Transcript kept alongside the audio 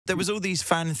there was all these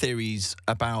fan theories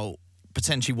about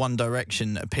potentially One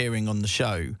Direction appearing on the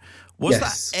show. Was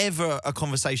that ever a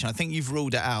conversation? I think you've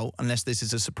ruled it out, unless this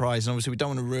is a surprise. And obviously, we don't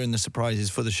want to ruin the surprises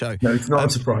for the show. No, it's not a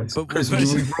surprise. Chris,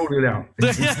 we've ruled it out.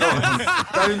 It's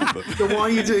not. So why are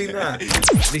you doing that?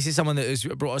 This is someone that has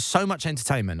brought us so much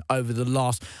entertainment over the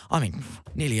last,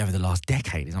 nearly over the last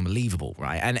decade. It's unbelievable,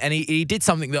 right? And he did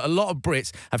something that a lot of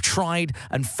Brits have tried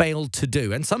and failed to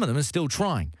do. And some of them are still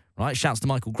trying, right? Shouts to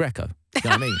Michael Greco. You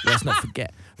know what I mean? Let's not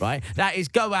forget, right? That is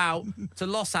go out to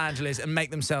Los Angeles and make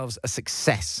themselves a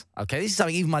success, okay? This is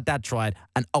something even my dad tried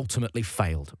and ultimately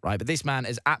failed, right? But this man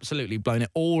has absolutely blown it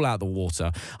all out of the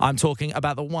water. I'm talking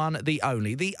about the one, the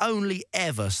only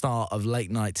ever star of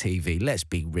late night TV. Let's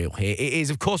be real here. It is,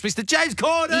 of course, Mr. James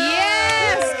Corden!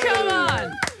 Yes! Come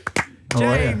on!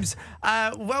 James,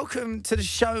 welcome to the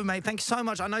show, mate. Thank you so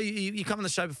much. I know you come on the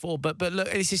show before, but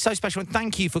look, this is so special, and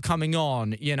thank you for coming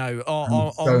on. You know,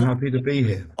 I'm so happy to be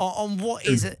here. On what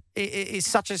is it? It's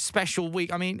such a special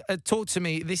week. I mean, talk to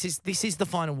me. This is the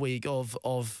final week of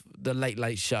the Late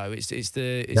Late Show. It's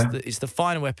the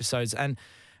final episodes, and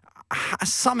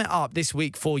sum it up this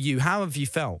week for you. How have you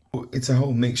felt? It's a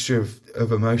whole mixture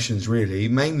of emotions, really.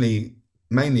 Mainly,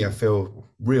 I feel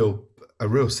a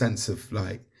real sense of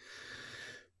like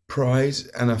pride,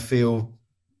 and I feel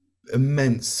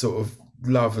immense sort of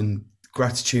love and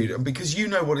gratitude, because you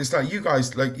know what it's like. You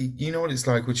guys, like, you know what it's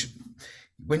like, which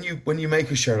when you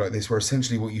make a show like this, where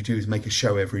essentially what you do is make a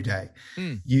show every day,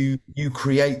 you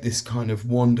create this kind of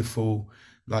wonderful,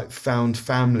 like, found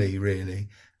family, really.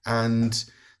 And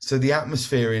so the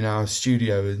atmosphere in our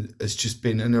studio has just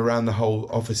been, and around the whole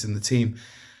office and the team,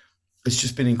 it's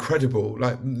just been incredible.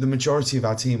 Like, the majority of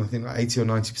our team, I think like 80 or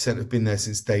 90% have been there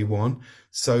since day one.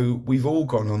 So we've all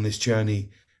gone on this journey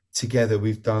together.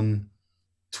 We've done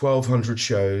 1,200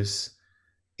 shows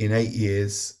in 8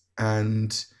 years.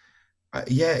 And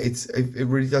it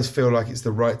really does feel like it's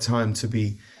the right time to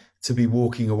be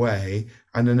walking away.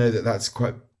 And I know that that's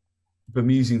quite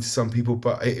bemusing to some people,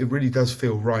 but it really does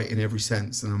feel right in every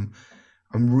sense. And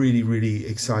I'm really, really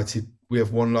excited. We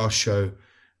have one last show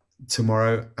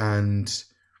tomorrow, and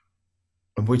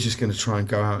we're just going to try and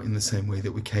go out in the same way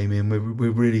that we came in.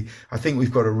 We're really, I think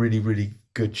we've got a really, really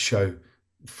good show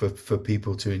for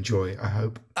people to enjoy, I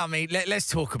hope. I mean, let's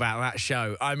talk about that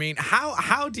show. I mean,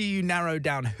 how do you narrow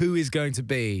down who is going to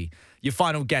be your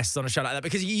final guests on a show like that?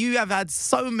 Because you have had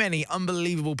so many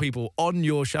unbelievable people on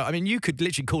your show. I mean, you could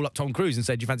literally call up Tom Cruise and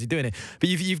say, do you fancy doing it? But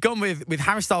you've gone with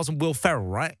Harry Styles and Will Ferrell,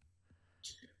 right?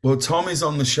 Well, Tom is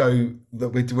on the show that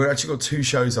we're actually got 2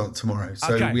 shows on tomorrow.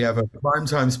 So we have a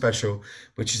primetime special,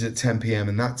 which is at 10 p.m.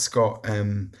 and that's got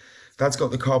the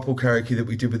carpool karaoke that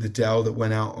we did with Adele that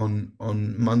went out on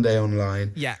Monday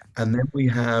online. Yeah. And then we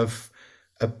have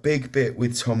a big bit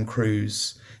with Tom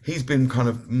Cruise. He's been kind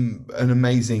of an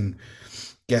amazing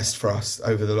guest for us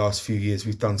over the last few years.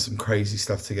 We've done some crazy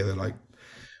stuff together, like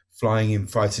flying in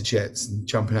fighter jets and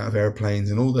jumping out of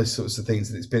airplanes and all those sorts of things.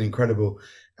 And it's been incredible.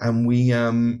 And we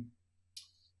do,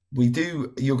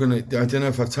 I don't know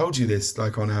if I've told you this,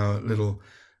 like on our little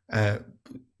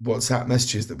WhatsApp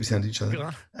messages that we send each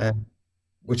other,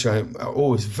 which I'm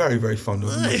always very, very fond of.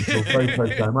 Very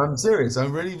close time. I'm serious.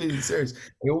 I'm really, really serious.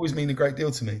 They always mean a great deal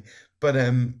to me. But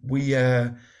me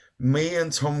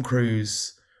and Tom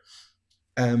Cruise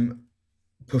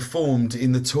performed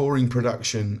in the touring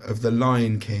production of The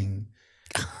Lion King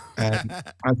as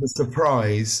a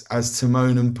surprise as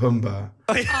Timon and Pumbaa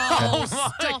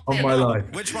on my life.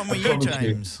 Which one were you,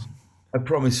 James? I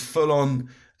promise, full on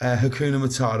Hakuna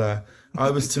Matata. I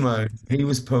was Timon, he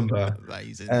was Pumbaa.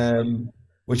 Amazing.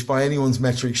 Which by anyone's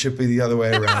metric should be the other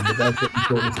way around, but that's what we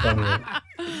thought was funny.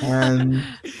 And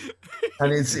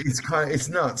it's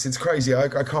nuts. It's crazy.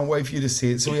 I can't wait for you to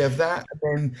see it. So we have that,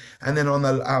 and then on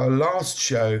our last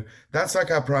show, that's like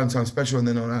our primetime special. And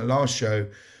then on our last show,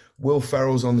 Will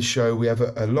Ferrell's on the show. We have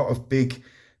a lot of big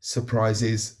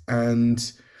surprises,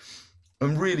 and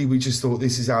really we just thought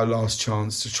this is our last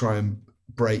chance to try and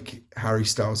break Harry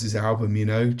Styles' album,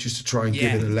 just to try and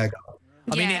give it a leg up.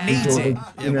 I mean, it needs it.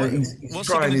 What's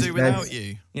he going to do without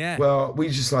you? Yeah. Well, we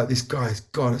just like, this guy's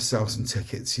got to sell some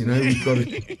tickets, We've got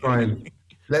to try and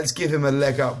let's give him a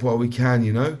leg up while we can,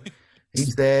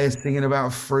 He's there singing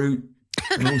about fruit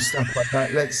and all stuff like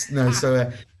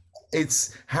that.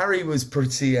 It's Harry was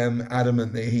pretty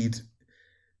adamant that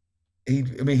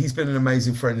he's been an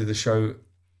amazing friend of the show,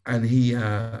 and he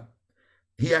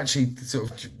actually sort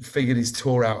of figured his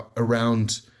tour out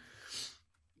around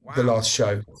the last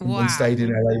show and stayed in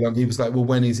LA long. He was like, well,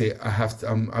 when is it?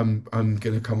 I'm going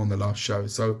to come on the last show.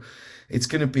 So it's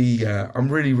going to be, I'm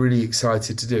really, really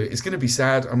excited to do it. It's going to be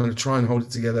sad. I'm going to try and hold it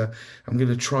together. I'm going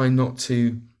to try not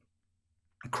to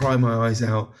cry my eyes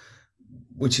out,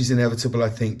 which is inevitable, I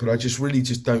think, but I just really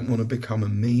just don't want to become a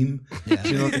meme. Yeah. Do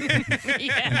you know what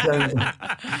I mean?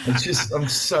 I'm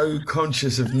so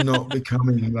conscious of not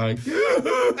becoming like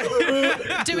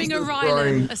doing a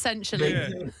Rylan,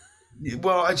 essentially.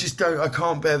 Well, I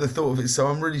can't bear the thought of it, so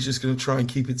I'm really just going to try and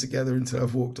keep it together until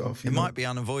I've walked off. It might be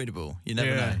unavoidable. You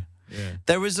never know. Yeah.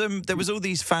 There was all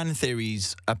these fan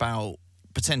theories about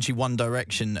potentially One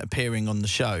Direction appearing on the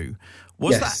show.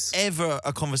 Was that ever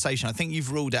a conversation? I think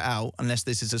you've ruled it out, unless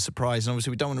this is a surprise. And obviously,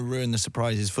 we don't want to ruin the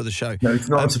surprises for the show. No, it's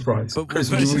not a surprise.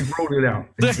 Because we've ruled it out.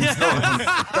 It's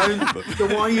not. So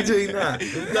why are you doing that?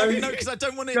 No, because I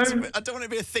don't want it to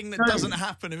be a thing that doesn't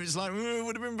happen. If it's like, it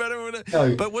would have been better.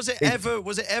 No, but was it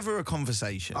ever a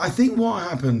conversation? I think what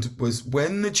happened was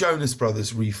when the Jonas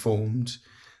Brothers reformed,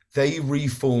 they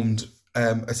reformed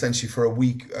essentially for a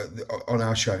week on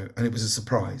our show, and it was a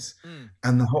surprise.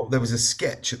 And there was a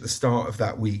sketch at the start of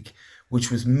that week,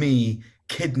 which was me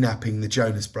kidnapping the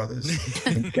Jonas Brothers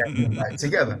and getting them back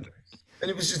together. And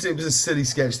it was a silly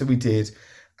sketch that we did.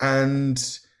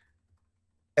 And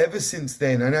ever since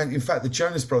then, and in fact, the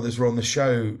Jonas Brothers were on the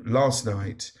show last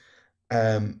night.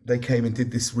 They came and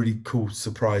did this really cool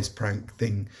surprise prank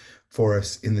thing for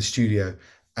us in the studio.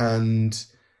 And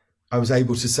I was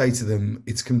able to say to them,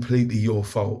 it's completely your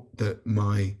fault that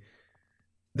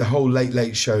the whole Late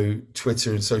Late Show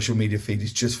Twitter and social media feed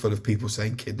is just full of people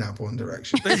saying kidnap One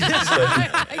Direction. And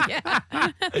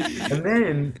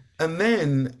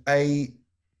then I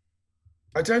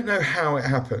don't know how it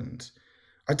happened.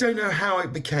 I don't know how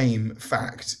it became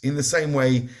fact, in the same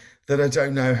way that I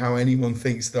don't know how anyone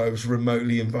thinks that I was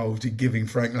remotely involved in giving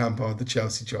Frank Lampard the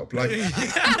Chelsea job. Like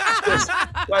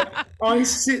I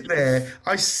sit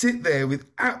there with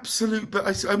absolute, but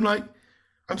I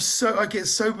get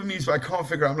so bemused, but I can't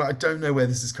figure out. I'm like, I don't know where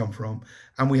this has come from,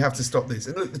 and we have to stop this.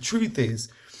 And look, the truth is,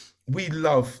 we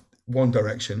love One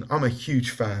Direction. I'm a huge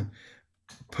fan,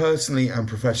 personally and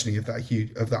professionally, of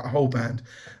that whole band.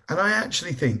 And I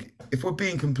actually think, if we're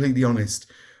being completely honest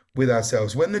with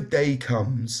ourselves, when the day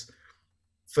comes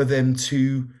for them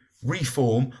to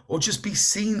reform or just be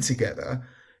seen together,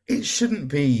 it shouldn't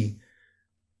be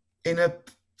in a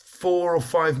 4 or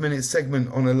 5 minute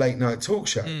segment on a late night talk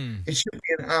show. It should be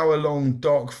an hour-long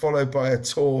doc, followed by a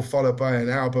tour, followed by an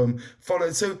album,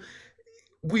 So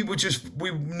we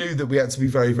knew that we had to be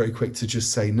very, very quick to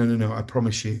just say, no, I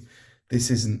promise you,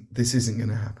 this isn't going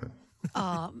to happen.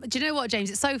 Do you know what, James?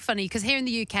 It's so funny because here in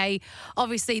the UK,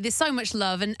 obviously, there's so much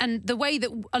love, and the way that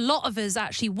a lot of us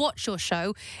actually watch your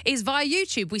show is via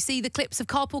YouTube. We see the clips of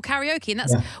Carpool Karaoke, and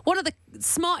that's one of the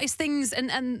smartest things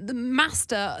and the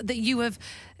master that you have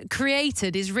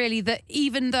created is really that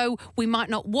even though we might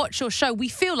not watch your show, we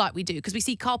feel like we do because we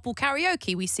see Carpool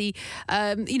Karaoke, we see,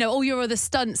 all your other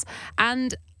stunts.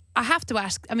 And I have to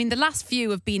ask, I mean, the last few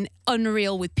have been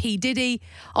unreal with P. Diddy.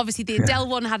 Obviously, the Adele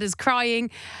one had us crying.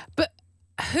 But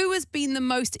who has been the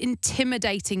most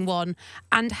intimidating one?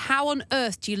 And how on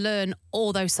earth do you learn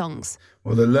all those songs?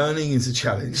 Well, the learning is a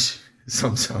challenge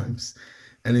sometimes.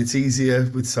 And it's easier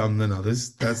with some than others.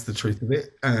 That's the truth of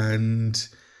it.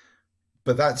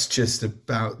 But that's it's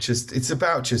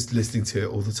about just listening to it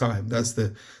all the time. That's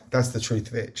the truth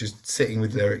of it. Just sitting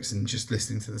with lyrics and just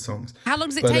listening to the songs. How long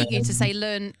does it take you to say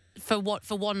learn for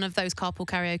one of those Carpool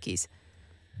Karaokes?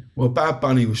 Well, Bad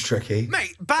Bunny was tricky.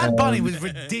 Mate, Bad Bunny was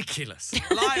ridiculous.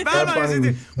 Like,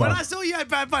 when I saw you had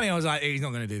Bad Bunny, I was like, he's not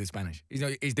going to do the Spanish.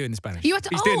 He's doing the Spanish. You had to,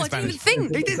 he's doing the Spanish. I didn't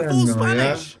even think. He did full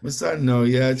Spanish. What's that? No,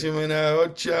 yeah. Hey,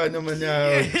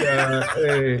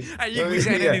 you can be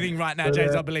saying anything right now,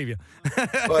 James. I believe you.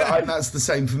 Well, that's the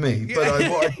same for me. But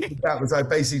what I did with that was I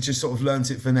basically just sort of learnt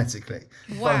it phonetically.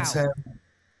 Wow.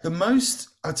 But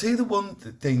I'll tell you the one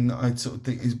thing that I sort of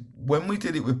think is when we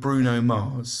did it with Bruno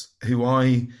Mars, who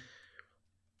I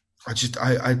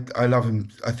love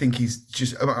him. I think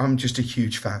I'm just a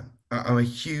huge fan. I'm a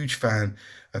huge fan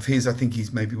of his. I think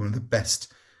he's maybe one of the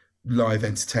best live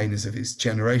entertainers of his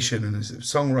generation and as a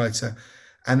songwriter.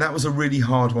 And that was a really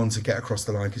hard one to get across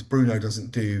the line because Bruno doesn't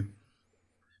do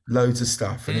loads of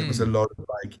stuff. And it was a lot of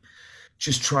like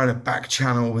just trying to back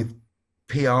channel with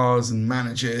PRs and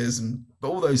managers and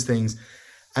all those things.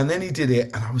 And then he did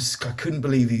it and I couldn't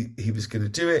believe he was going to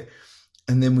do it.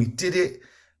 And then we did it.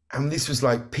 And this was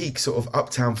like peak sort of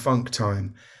Uptown Funk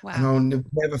time. Wow. And I'll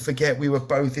never forget, we were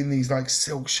both in these like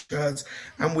silk shirts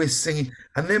and we're singing.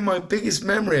 And then my biggest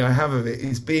memory I have of it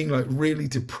is being like really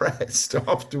depressed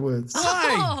afterwards.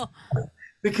 Why?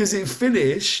 Because it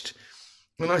finished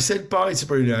and I said bye to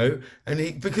Bruno.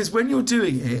 Because when you're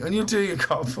doing it and you're doing a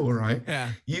carpool, right?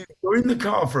 Yeah. You're in the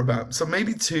car for about,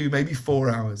 maybe 2, maybe 4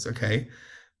 hours, okay?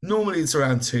 Normally it's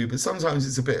around 2, but sometimes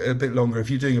it's a bit longer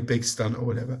if you're doing a big stunt or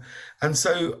whatever. And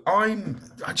so I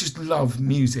just love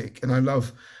music, and I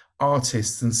love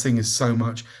artists and singers so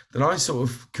much that I sort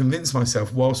of convince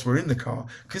myself whilst we're in the car,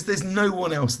 because there's no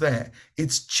one else there,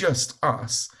 it's just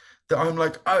us, that I'm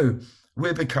like, oh,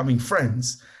 we're becoming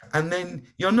friends. And then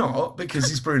you're not, because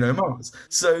he's Bruno Mars.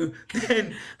 So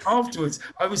then afterwards,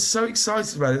 I was so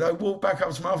excited about it. I walked back up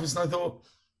to my office and I thought,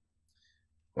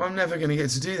 well, I'm never going to get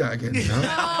to do that again, you know?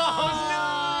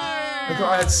 I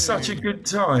thought I had such a good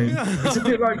time. It's a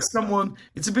bit like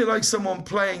someone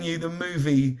playing you the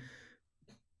movie,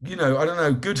 you know, I don't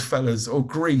know, Goodfellas or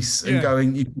Grease, and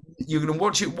going, you're going to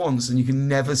watch it once and you can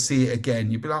never see it again.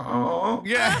 You'd be like, oh.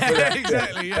 Yeah,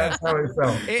 exactly. Yeah. That's how it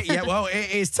felt. Well,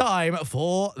 it is time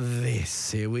for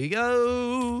this. Here we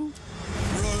go.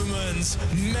 Roman's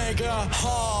Mega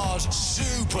Hard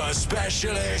Super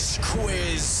Specialist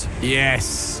Quiz.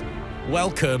 Yes.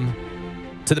 Welcome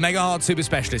to the Mega Hard Super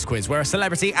Specialist Quiz, where a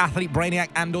celebrity, athlete, brainiac,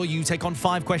 and/or you take on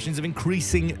 5 questions of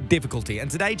increasing difficulty. And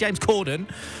today, James Corden,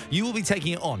 you will be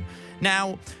taking it on.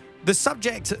 Now, the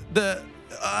subject that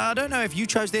I don't know if you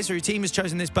chose this or your team has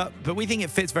chosen this, but we think it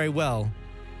fits very well.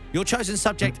 Your chosen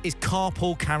subject is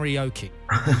carpool karaoke.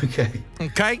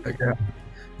 Okay?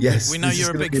 Yes. We know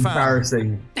you're a big fan.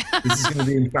 Embarrassing. This is going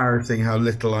to be embarrassing how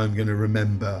little I'm going to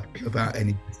remember about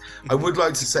anything. I would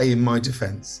like to say, in my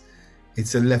defence,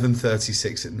 it's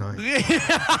 11:36 at night.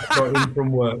 I got in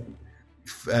from work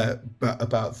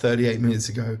about 38 minutes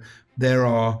ago. There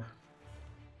are,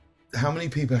 how many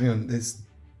people? Hang on,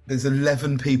 there's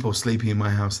 11 people sleeping in my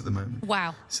house at the moment.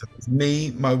 Wow. So it's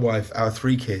me, my wife, our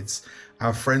 3 kids,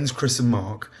 our friends Chris and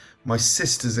Mark, my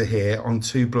sisters are here on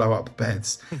 2 blow-up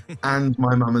beds, and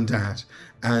my mum and dad,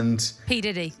 and P.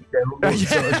 Diddy. and P.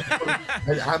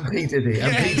 Diddy, and P. Diddy,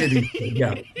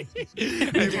 yeah. P.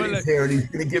 Diddy's here, and he's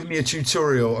going to give me a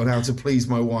tutorial on how to please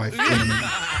my wife.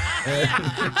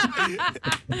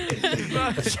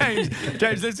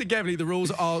 James, listen carefully. The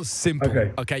rules are simple.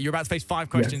 Okay, you're about to face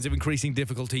 5 questions of increasing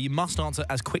difficulty. You must answer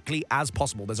as quickly as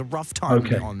possible. There's a rough time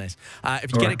limit on this.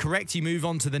 If you get it correct, you move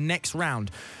on to the next round.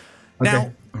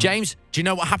 Now, James, do you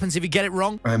know what happens if you get it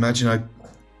wrong? I imagine I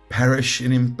perish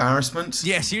in embarrassment.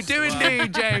 Yes, you do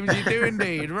indeed, James. You do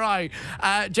indeed. Right.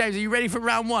 James, are you ready for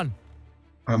round 1?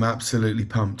 I'm absolutely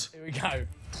pumped. Here we go.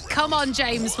 Come on,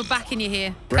 James. We're backing you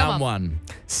here. Round 1.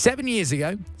 7 years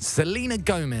ago, Selena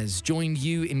Gomez joined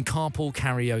you in carpool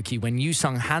karaoke when you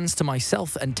sung Hands to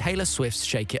Myself and Taylor Swift's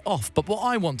Shake It Off. But what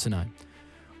I want to know,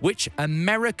 which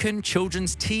American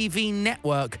children's TV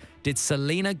network did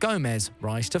Selena Gomez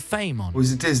rise to fame on?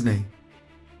 Was it Disney?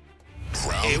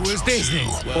 It was Disney.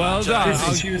 Well done.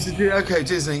 Okay,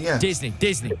 Disney, yeah.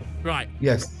 Disney. Right.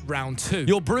 Yes. Round 2.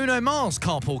 Your Bruno Mars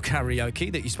carpool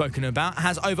karaoke that you've spoken about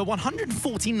has over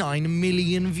 149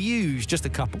 million views, just a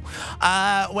couple,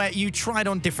 where you tried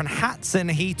on different hats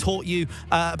and he taught you,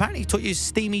 apparently he taught you a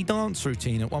steamy dance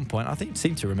routine at one point. I think I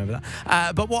seem to remember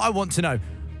that. But what I want to know,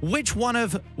 which one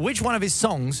of his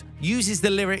songs uses the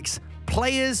lyrics,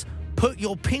 "Players, put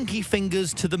your pinky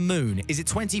fingers to the moon"? Is it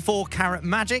 24 Karat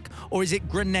Magic or is it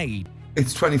Grenade?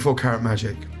 It's 24 Karat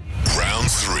Magic. Round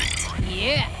 3.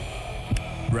 Yeah.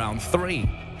 Round 3.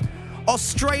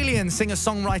 Australian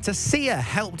singer-songwriter Sia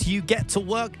helped you get to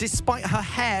work despite her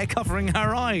hair covering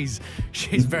her eyes.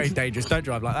 She's very dangerous. Don't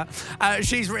drive like that.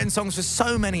 She's written songs for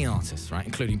so many artists, right,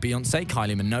 including Beyonce,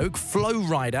 Kylie Minogue, Flo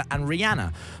Rida, and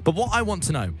Rihanna. But what I want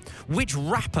to know, which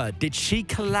rapper did she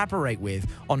collaborate with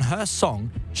on her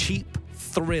song Cheap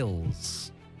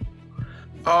Thrills?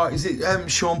 Is it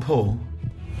Sean Paul?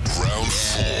 Round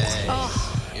 4.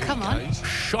 Oh, come on.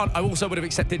 I also would have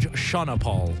accepted Shana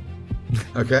Paul.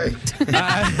 Okay.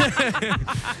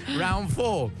 Round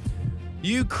 4.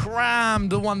 You crammed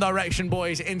the One Direction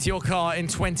boys into your car in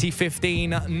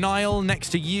 2015. Niall next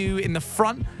to you in the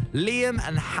front,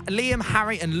 Liam,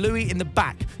 Harry, and Louis in the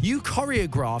back. You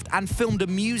choreographed and filmed a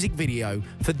music video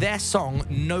for their song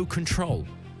No Control.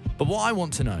 But what I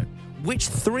want to know, which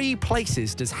 3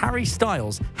 places does Harry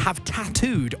Styles have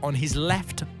tattooed on his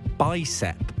left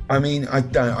bicep? I mean,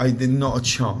 not a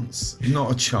chance.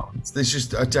 Not a chance. There's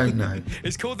just, I don't know.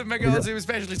 It's called the Mega Hard Super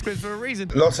Specialist Quiz for a reason.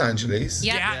 Los Angeles.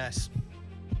 Yeah. Yes.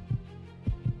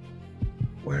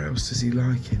 Where else does he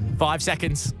like him? 5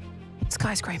 seconds.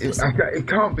 Skyscrapers. It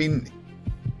can't be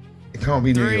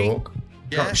New 3. York.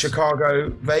 Yes. Chicago,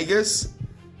 Vegas,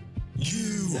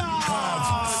 You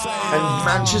have failed. and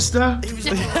Manchester.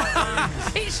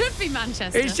 It should be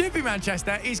Manchester. It should be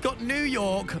Manchester. He's got New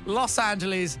York, Los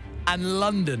Angeles, and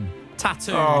London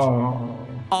tattooed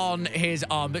on his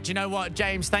arm. But you know what,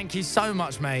 James? Thank you so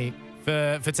much, mate,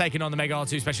 for taking on the Mega Hard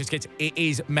Super Specialist Kids. It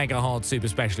is Mega Hard Super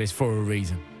Specialist for a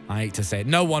reason. I hate to say it.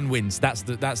 No one wins. That's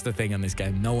the thing in this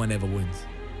game. No one ever wins.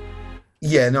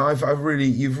 Yeah, no,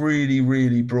 you've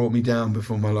really brought me down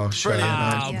before my last show.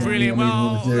 Brilliant.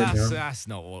 Well, that's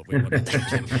not what we want to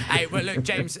do. Hey, well, look,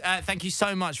 James, thank you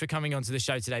so much for coming onto the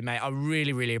show today, mate. I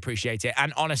really appreciate it.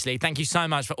 And honestly, thank you so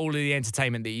much for all of the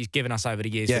entertainment that you've given us over the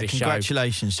years for this show.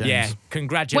 Congratulations, James. Yeah,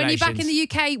 congratulations. When you're back in the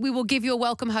UK, we will give you a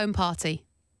welcome home party.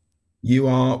 You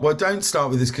are, well, don't start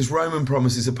with this because Roman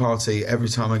promises a party every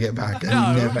time I get back.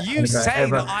 And you say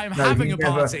that I'm having a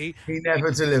party. He never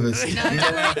delivers.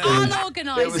 I'll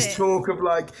organise it. There was talk of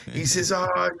he says,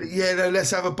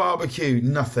 let's have a barbecue.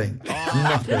 Nothing.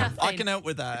 Nothing. I can help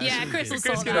with that. Yeah, Chris will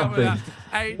sort can that help with Nothing.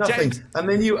 that. Hey, Nothing. James.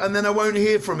 And then I won't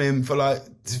hear from him for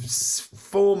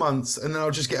 4 months, and then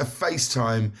I'll just get a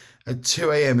FaceTime at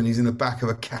 2 a.m. and he's in the back of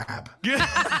a cab.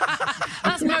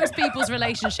 That's most people's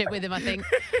relationship with him, I think.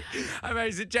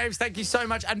 Amazing. James, thank you so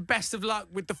much, and best of luck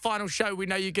with the final show. We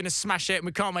know you're going to smash it, and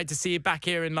we can't wait to see you back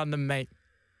here in London, mate.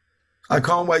 I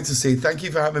can't wait to see. Thank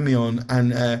you for having me on,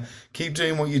 and keep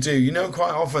doing what you do. You know,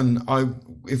 quite often,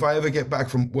 if I ever get back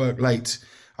from work late,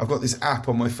 I've got this app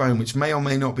on my phone, which may or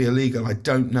may not be illegal. I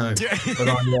don't know, but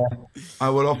I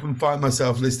will often find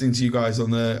myself listening to you guys on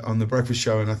the Breakfast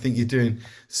Show, and I think you're doing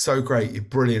so great. You're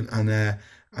brilliant, and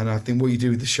I think what you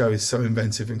do with the show is so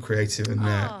inventive and creative, and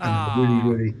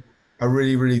I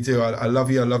really do. I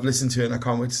love you. I love listening to it, and I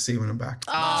can't wait to see you when I'm back.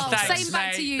 Thanks, same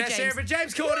back to you, Let's James. hear it for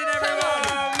James Corden,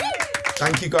 everyone.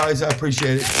 Thank you, guys. I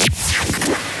appreciate it.